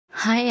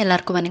Hi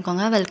எல்லாருக்கும்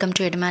வணக்கங்க. Welcome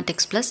to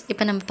Edumatics plus.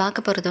 இப்போ நம்ம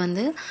பார்க்க போகிறது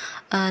வந்து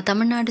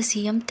Tamil Nadu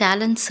CM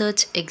talent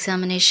search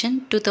examination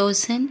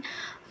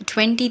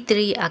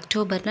 2023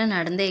 அக்டோபரில்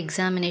நடந்த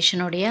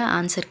எக்ஸாமினேஷனுடைய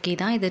ஆன்சர் கீ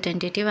தான் இது.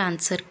 Tentative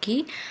answer key.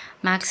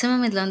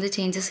 மேக்ஸிமம் இதில் வந்து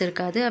சேஞ்சஸ்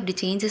இருக்காது. அப்படி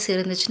சேஞ்சஸ்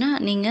இருந்துச்சுன்னா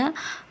நீங்கள்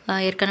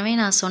ஏற்கனவே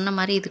நான் சொன்ன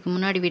மாதிரி இதுக்கு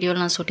முன்னாடி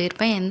வீடியோவில் நான்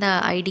சொல்லியிருப்பேன் எந்த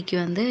ஐடிக்கு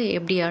வந்து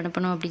எப்படி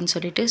அனுப்பணும் அப்படின்னு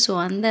சொல்லிட்டு. ஸோ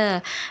அந்த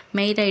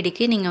மெயில்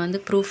ஐடிக்கு நீங்கள் வந்து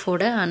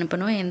ப்ரூஃபோடு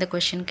அனுப்பணும், எந்த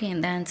கொஷனுக்கு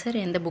எந்த ஆன்சர்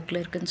எந்த புக்கில்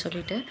இருக்குதுன்னு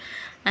சொல்லிட்டு.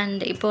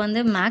 அண்ட் இப்போ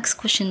வந்து மேக்ஸ்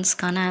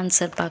கொஷின்ஸ்க்கான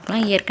ஆன்சர்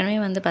பார்க்கலாம். ஏற்கனவே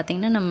வந்து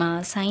பார்த்திங்கன்னா நம்ம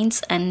சயின்ஸ்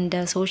அண்ட்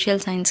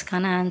சோஷியல்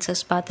சயின்ஸுக்கான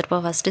ஆன்சர்ஸ்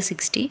பார்த்துருப்போம். ஃபஸ்ட்டு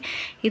 60,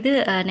 இது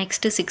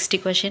நெக்ஸ்ட்டு 60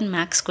 கொஷின்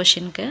மேக்ஸ்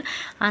கொஷினுக்கு.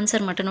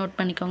 ஆன்சர் மட்டும் நோட்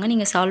பண்ணிக்கோங்க.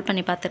 நீங்கள் சால்வ்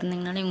பண்ணி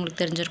பார்த்துருந்தீங்கனாலே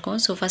உங்களுக்கு தெரிஞ்சிருக்கும்.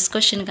 ஸோ ஃபஸ்ட்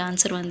கொஷினுக்கு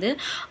ஆன்சர் வந்து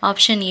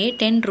option A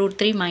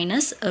 10√3 -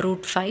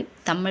 √5.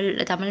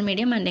 Tamil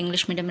medium and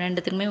English medium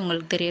ரெண்டுத்துக்குமே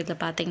உங்களுக்கு தெரியுது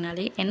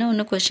பார்த்தீங்கனாலே. என்ன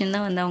ஒன்று கொஷின்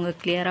தான் வந்து அவங்க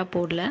கிளியராக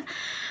போடல.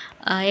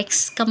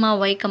 எக்ஸ்,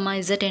 ஒய்,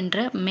 இசட்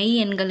என்ற மெய்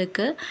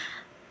எண்களுக்கு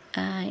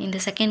இந்த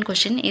செகண்ட்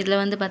கொஷின் இதில்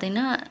வந்து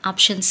பார்த்திங்கன்னா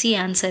option C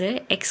answer.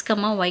 X,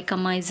 Y,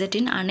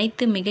 இசட்டின்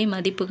அனைத்து மிகை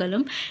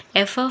மதிப்புகளும்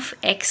f of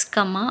x,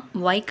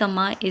 y,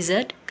 z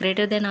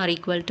greater than or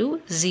equal to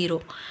 0.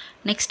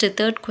 Next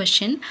third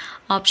question,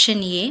 option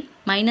A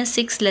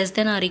 -6 less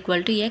than or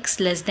equal to x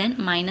less than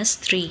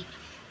 -3.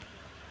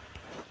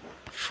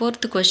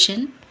 Fourth question,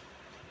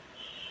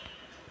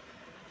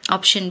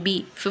 option B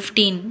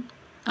 15.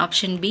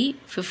 Option B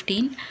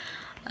 15.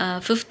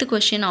 Fifth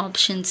question,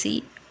 option C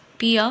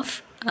P of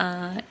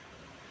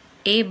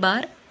A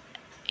bar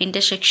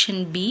intersection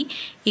B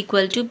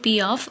equal to P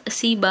of C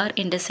bar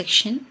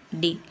intersection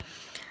D.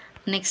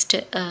 Next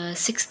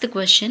sixth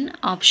question,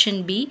 option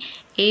B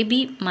AB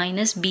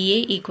minus BA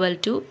equal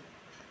to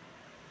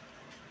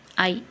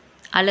I,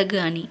 அலகு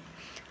அணி.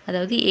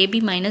 அதாவது AB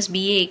minus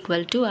BA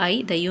equal to I,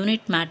 the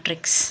unit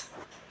matrix.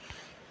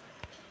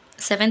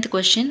 Seventh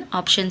question,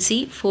 option C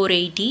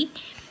 480.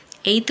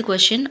 Eighth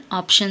question,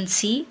 option C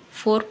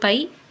 4 pi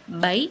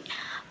by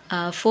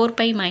 4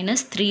 pi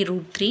minus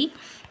 3√3.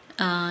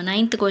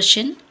 Ninth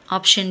question,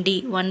 option D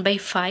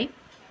 1/5.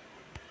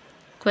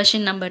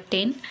 Question number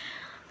 10,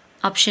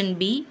 option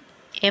B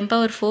m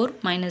power 4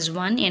 minus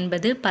 1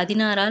 என்பது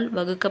 16ஆல்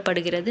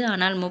வகுக்கப்படுகிறது,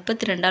 ஆனால்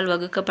 32ஆல்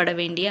வகுக்கப்பட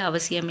வேண்டிய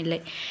அவசியமில்லை.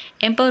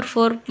 m power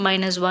 4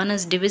 minus 1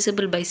 is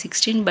divisible by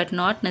 16 but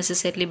not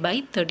necessarily by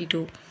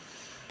 32.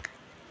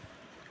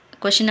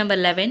 Question number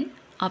 11,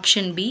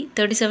 option B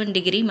 37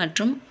 degree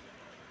மற்றும்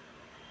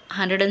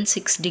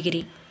 106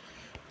 degree.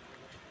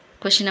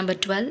 Question number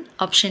 12,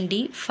 option D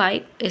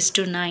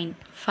 5:9.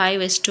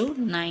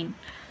 5:9.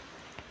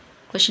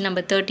 Question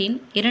number 13,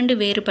 இரண்டு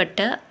வேறுபட்ட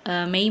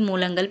மெய்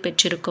மூலங்கள்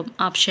பெற்றிருக்கும்.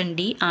 ஆப்ஷன்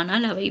டி,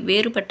 ஆனால் அவை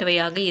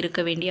வேறுபட்டவையாக இருக்க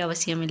வேண்டிய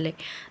அவசியமில்லை.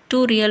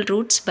 2 real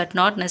roots but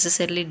not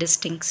necessarily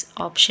distinct.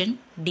 Option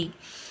D.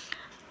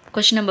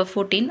 Question number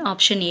 14,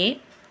 option A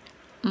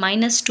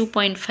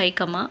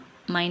 -2.5,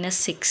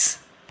 -6.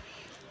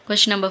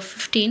 Question number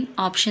 15,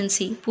 option C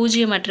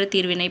பூஜ்ஜியமற்ற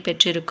தீர்வினை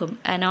பெற்றிருக்கும்.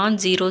 a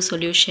non-zero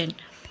solution.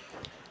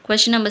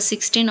 Question number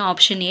 16,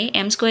 option A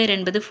m²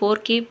 என்பது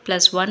 4k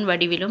plus 1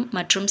 வடிவிலும்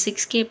மற்றும்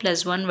 6k plus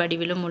 1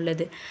 வடிவிலும்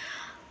உள்ளது.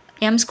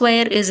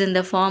 m² is in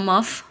the form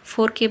of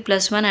 4k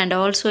plus 1 and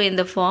also in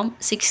the form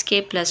 6k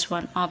plus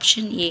 1.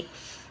 Option A.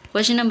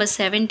 Question number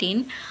 17,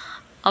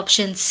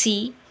 option C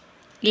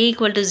a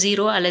equal to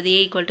 0 அல்லது a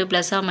equal to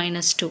plus or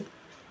minus 2.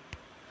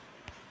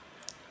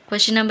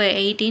 Question number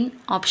 18,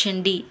 option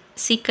D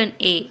secant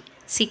A.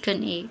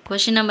 Secant A.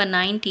 Question number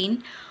 19,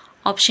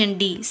 option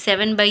D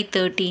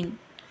 7/13.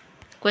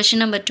 Question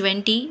number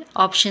 20,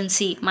 option C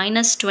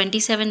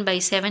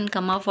 -27/7,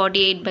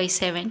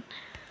 48/7.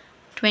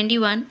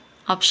 21,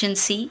 option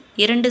C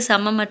இரண்டு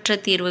சமமற்ற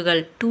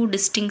தீர்வுகள், 2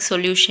 distinct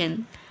solution.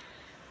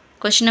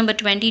 Question number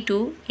 22,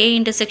 A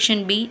intersection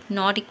B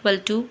not equal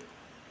to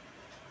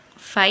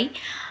 5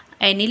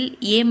 எனில்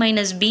A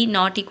minus B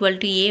not equal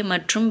to A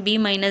மற்றும் B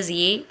minus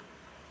A,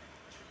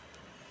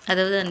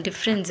 அதாவது அந்த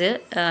difference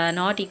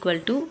not equal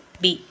to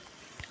B.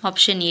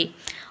 Option A.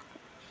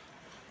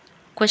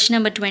 Question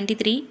number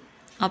 23,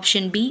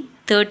 option B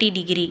 30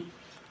 degree.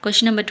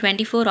 Question number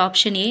 24,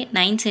 option A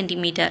 9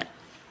 cm.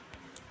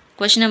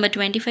 Question number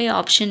 25,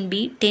 option B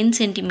 10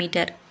 cm.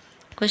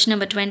 Question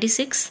number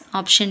 26,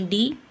 option D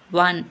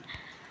 1.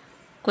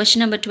 Question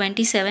number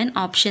 27,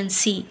 option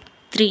C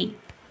 3.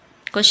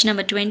 Question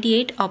number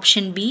 28,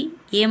 option B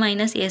A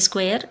minus A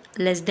square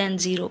less than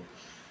 0.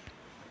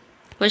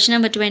 Question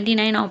number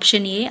 29,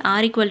 option A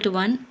R equal to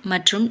 1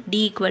 மற்றும் D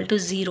equal to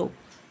 0.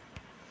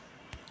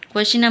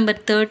 Question number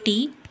 30,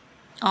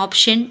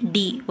 option D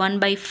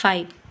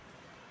 1/5.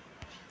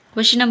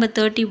 Question number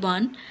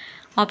 31,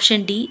 option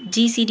D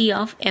GCD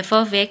of f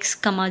of x,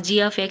 g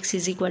of x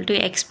is equal to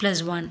x plus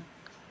 1.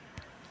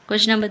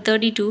 Question number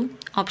 32,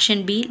 option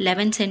B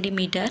 11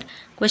 cm.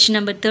 Question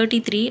number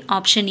 33,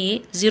 option A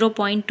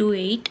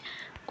 0.28.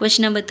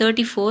 Question number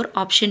 34,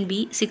 option B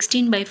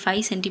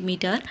 16/5 cm.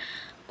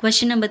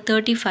 Question number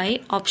 35,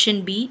 option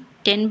B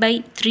 10 by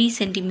 3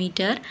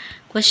 centimeter.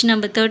 Question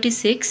number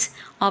 36,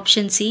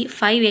 option C,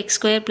 5x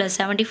square plus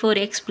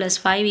 74x plus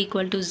 5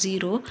 equal to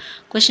 0.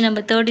 Question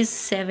number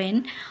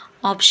 37,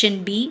 option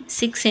B,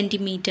 6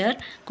 centimeter.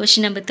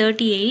 Question number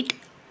 38,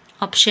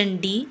 option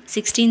D,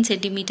 16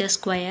 centimeter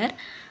square.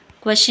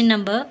 Question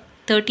number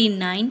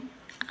 39,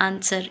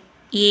 answer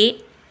A,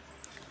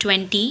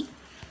 20.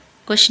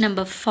 Question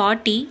number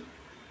 40,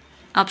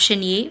 option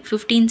A,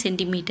 15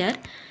 centimeter.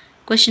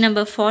 Question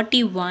number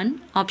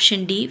 41,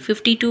 option D,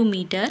 52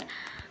 meter.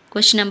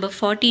 Question number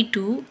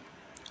 42,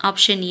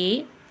 option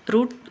A,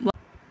 root 1.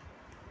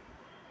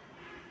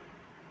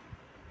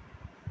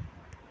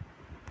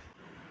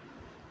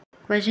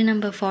 Question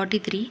number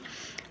 43,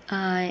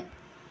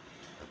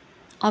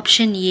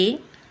 option A,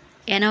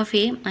 n of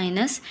A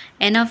minus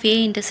n of A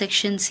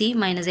intersection C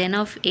minus n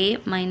of A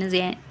minus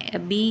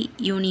B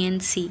union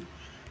C.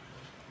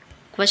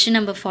 Question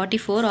number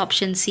 44,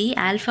 option C,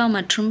 alpha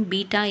மற்றும்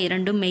beta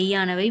இரண்டும்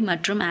மெய்யானவை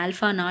மற்றும்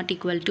alpha not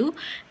equal to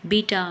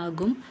beta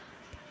ஆகும்.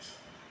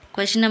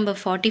 Question number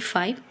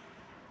 45,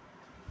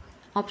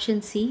 option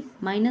C,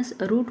 minus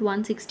root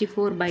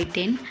 164 by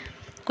 10.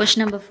 Question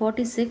number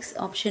 46,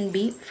 option B,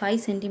 5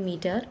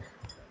 centimeter.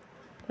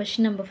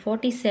 Question number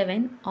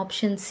 47,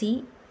 option C,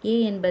 A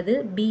என்பது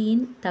B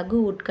இன் தகு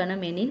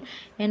உட்கணம் எனில்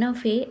n of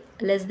A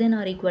less than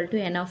or equal to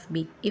n of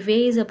B. If A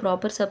is a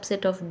proper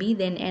subset of B,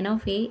 then n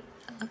of A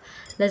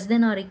less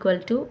than or equal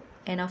to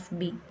n of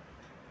B.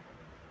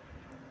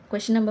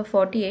 Question number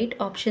 48,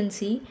 option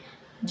C,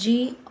 G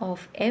of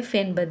F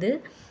என்பது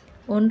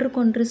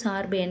ஒன்றுக்கொன்று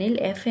சார்பு எனில்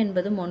F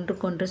என்பதும்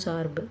ஒன்றுக்கொன்று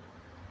சார்பு.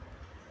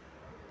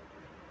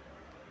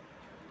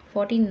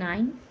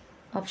 49,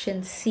 option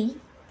C,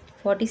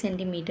 40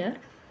 centimeter.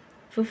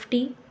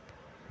 50,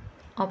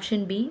 option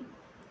B,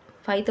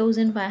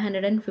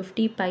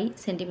 5550 pi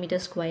centimeter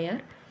square.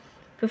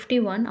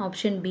 51,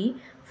 option B,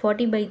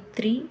 40 by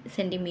 3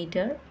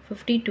 centimeter.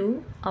 52,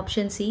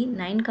 option C,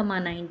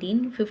 9,19.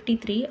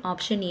 53,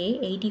 option A,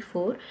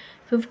 84.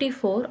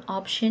 54,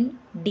 option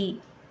D,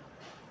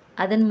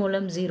 அதன்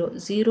மூலம்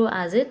 0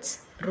 as its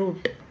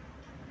root.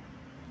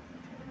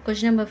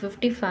 Question number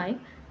 55,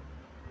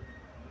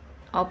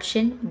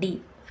 option D,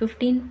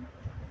 15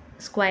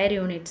 square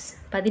units,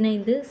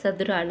 15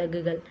 சதுர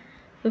அலகுகள்.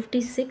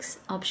 56,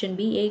 option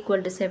B, A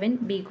equal to 7,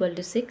 B equal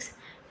to 6.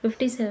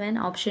 57,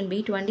 option B,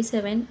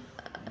 27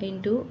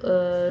 into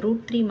root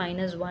 3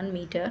 minus 1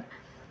 meter.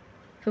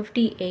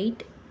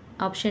 58,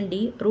 option D,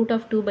 root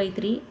of 2 by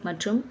 3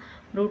 மற்றும்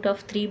root of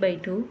 3 by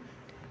 2.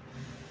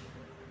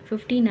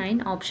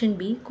 59, option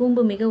B,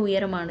 கூம்பு மிக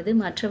உயரமானது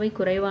மற்றவை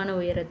குறைவான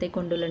உயரத்தை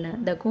கொண்டுள்ளன.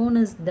 The cone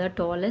is the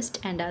tallest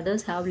and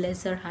others have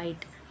lesser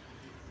height.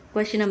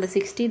 Question number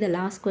 60, the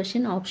last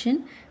question, option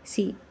C.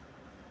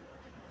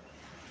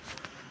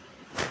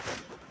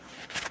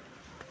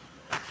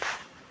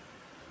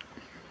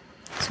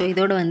 So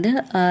இதோடு வந்து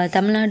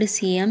Tamil Nadu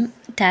CM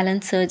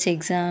talent search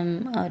exam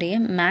உடைய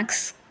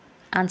மேக்ஸ்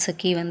ஆன்சர்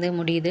கீ வந்து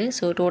முடியுது.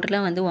 ஸோ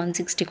டோட்டலாக வந்து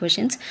 160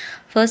 கொஷின்ஸ்.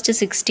 ஃபர்ஸ்ட்டு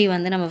 60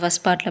 வந்து நம்ம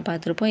ஃபஸ்ட் பார்ட்டில்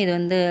பார்த்துருப்போம். இது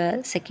வந்து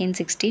செகண்ட்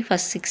 60.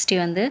 ஃபஸ்ட் 60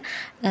 வந்து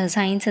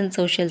சயின்ஸ் அண்ட்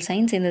சோஷியல்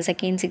சயின்ஸ். இந்த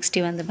செகண்ட்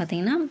 60 வந்து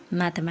பார்த்திங்கன்னா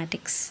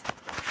மேத்தமேட்டிக்ஸ்.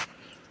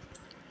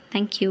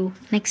 தேங்க்யூ.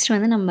 நெக்ஸ்ட்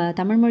வந்து நம்ம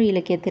தமிழ்மொழி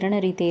இலக்கிய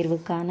திறனறி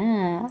தேர்வுக்கான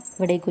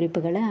விடை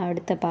குறிப்புகளை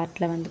அடுத்த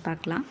பார்ட்டில் வந்து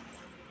பார்க்கலாம்.